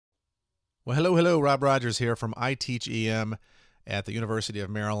Well, hello. Rob Rogers here from I Teach EM at the University of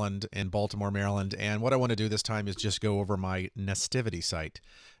Maryland in Baltimore, Maryland. And what I want to do this time is just go over my Nestivity site.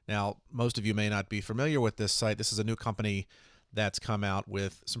 Now, most of you may not be familiar with this site. This is a new company that's come out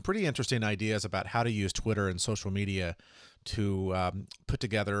with some pretty interesting ideas about how to use Twitter and social media to put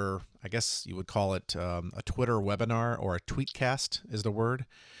together, I guess you would call it a Twitter webinar, or a tweetcast is the word.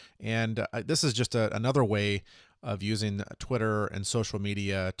 And this is just another way of using Twitter and social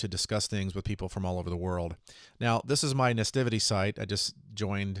media to discuss things with people from all over the world. Now, this is my Nestivity site. I just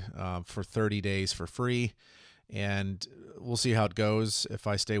joined for 30 days for free, and we'll see how it goes. If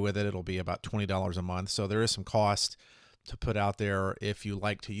I stay with it, it'll be about $20 a month. So there is some cost to put out there if you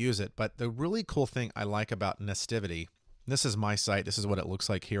like to use it. But the really cool thing I like about Nestivity, this is my site, this is what it looks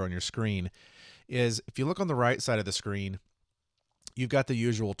like here on your screen, is if you look on the right side of the screen, you've got the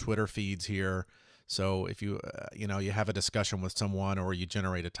usual Twitter feeds here. So if you you have a discussion with someone or you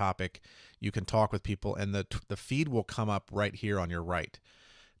generate a topic, you can talk with people, and the feed will come up right here on your right.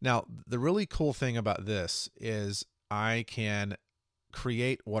 Now, the really cool thing about this is I can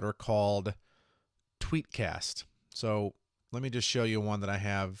create what are called tweetcast. So let me just show you one that I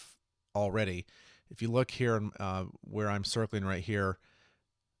have already. If you look here where I'm circling right here,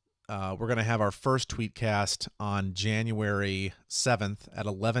 we're going to have our first tweetcast on January 7th at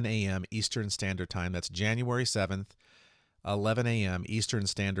 11 a.m. Eastern Standard Time. That's January 7th, 11 a.m. Eastern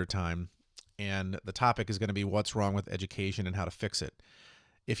Standard Time. And the topic is going to be what's wrong with education and how to fix it.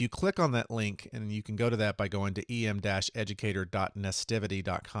 If you click on that link, and you can go to that by going to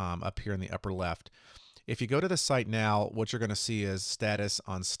em-educator.nestivity.com up here in the upper left. If you go to the site now, what you're going to see is status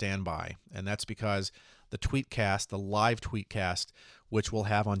on standby. And that's because the tweetcast, the live tweetcast, which we'll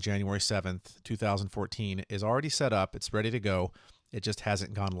have on January 7th, 2014, is already set up. It's ready to go. It just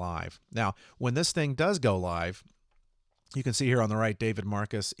hasn't gone live. Now, when this thing does go live, you can see here on the right, David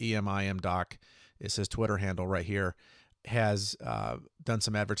Marcus, EMIM Doc, is his Twitter handle right here, has done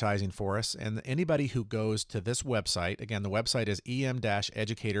some advertising for us. And anybody who goes to this website, again, the website is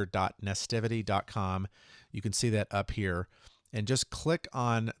em-educator.nestivity.com. You can see that up here. And just click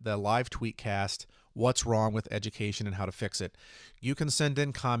on the live tweetcast, what's wrong with education and how to fix it. You can send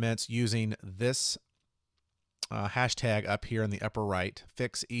in comments using this hashtag up here in the upper right,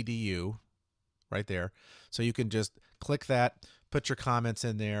 fixedu, right there. So you can just click that, put your comments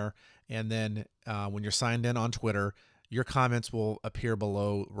in there, and then when you're signed in on Twitter, your comments will appear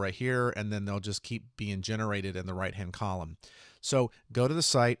below right here, and then they'll just keep being generated in the right-hand column. So go to the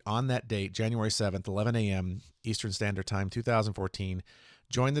site on that date, January 7th, 11 a.m. Eastern Standard Time, 2014.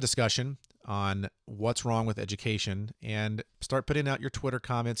 Join the discussion on what's wrong with education and start putting out your Twitter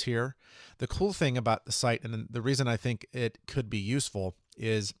comments here. The cool thing about the site, and the reason I think it could be useful,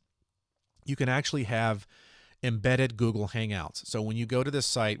 is you can actually have embedded Google Hangouts. So when you go to this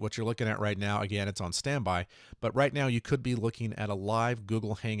site, what you're looking at right now, again, it's on standby, but right now you could be looking at a live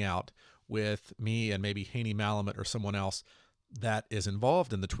Google Hangout with me and maybe Haney Malamet or someone else that is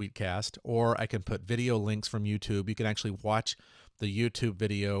involved in the tweetcast, or I can put video links from YouTube. You can actually watch the YouTube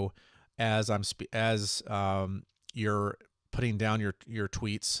video as you're putting down your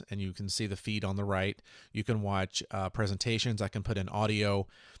tweets, and you can see the feed on the right. You can watch presentations. I can put in audio.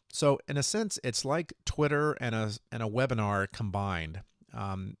 So in a sense, it's like Twitter and a webinar combined.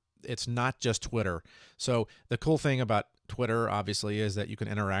 It's not just Twitter. So the cool thing about Twitter, obviously, is that you can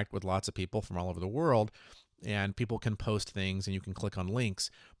interact with lots of people from all over the world, and people can post things and you can click on links,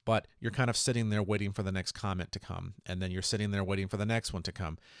 but you're kind of sitting there waiting for the next comment to come, and then you're sitting there waiting for the next one to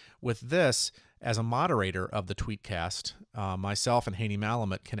come. With this, as a moderator of the tweetcast, myself and Haney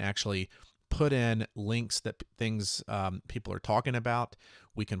Malamet can actually put in links that things people are talking about.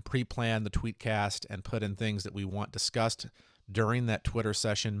 We can pre-plan the tweetcast and put in things that we want discussed during that Twitter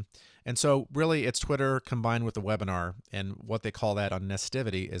session. And so really it's Twitter combined with the webinar, and what they call that on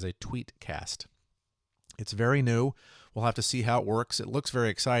Nestivity is a tweetcast. It's very new. We'll have to see how it works. It looks very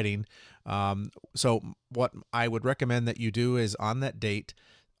exciting. So what I would recommend that you do is on that date,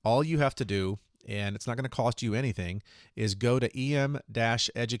 all you have to do, and it's not going to cost you anything, is go to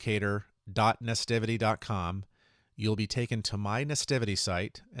em-educator.nestivity.com. You'll be taken to my Nestivity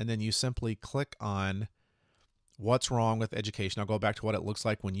site, and then you simply click on what's wrong with education. I'll go back to what it looks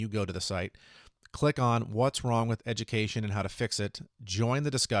like when you go to the site. Click on what's wrong with education and how to fix it. Join the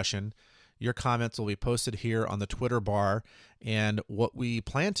discussion. Your comments will be posted here on the Twitter bar, and what we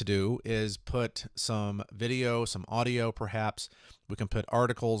plan to do is put some video, some audio perhaps. We can put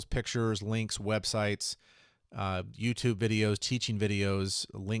articles, pictures, links, websites, YouTube videos, teaching videos,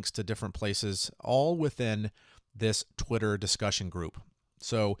 links to different places, all within this Twitter discussion group.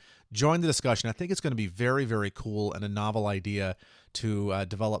 So join the discussion. I think it's going to be very, very cool and a novel idea to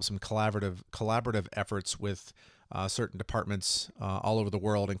develop some collaborative efforts with certain departments all over the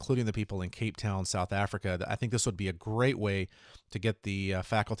world, including the people in Cape Town, South Africa. I think this would be a great way to get the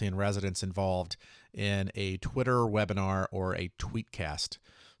faculty and residents involved in a Twitter webinar or a tweetcast.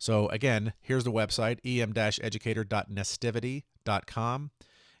 So again, here's the website, em-educator.nestivity.com.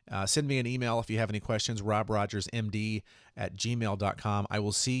 Send me an email if you have any questions, robrogersmd@gmail.com. I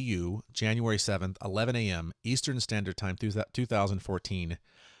will see you January 7th, 11 a.m. Eastern Standard Time, 2014.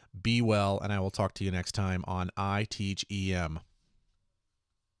 Be well, and I will talk to you next time on I Teach EM.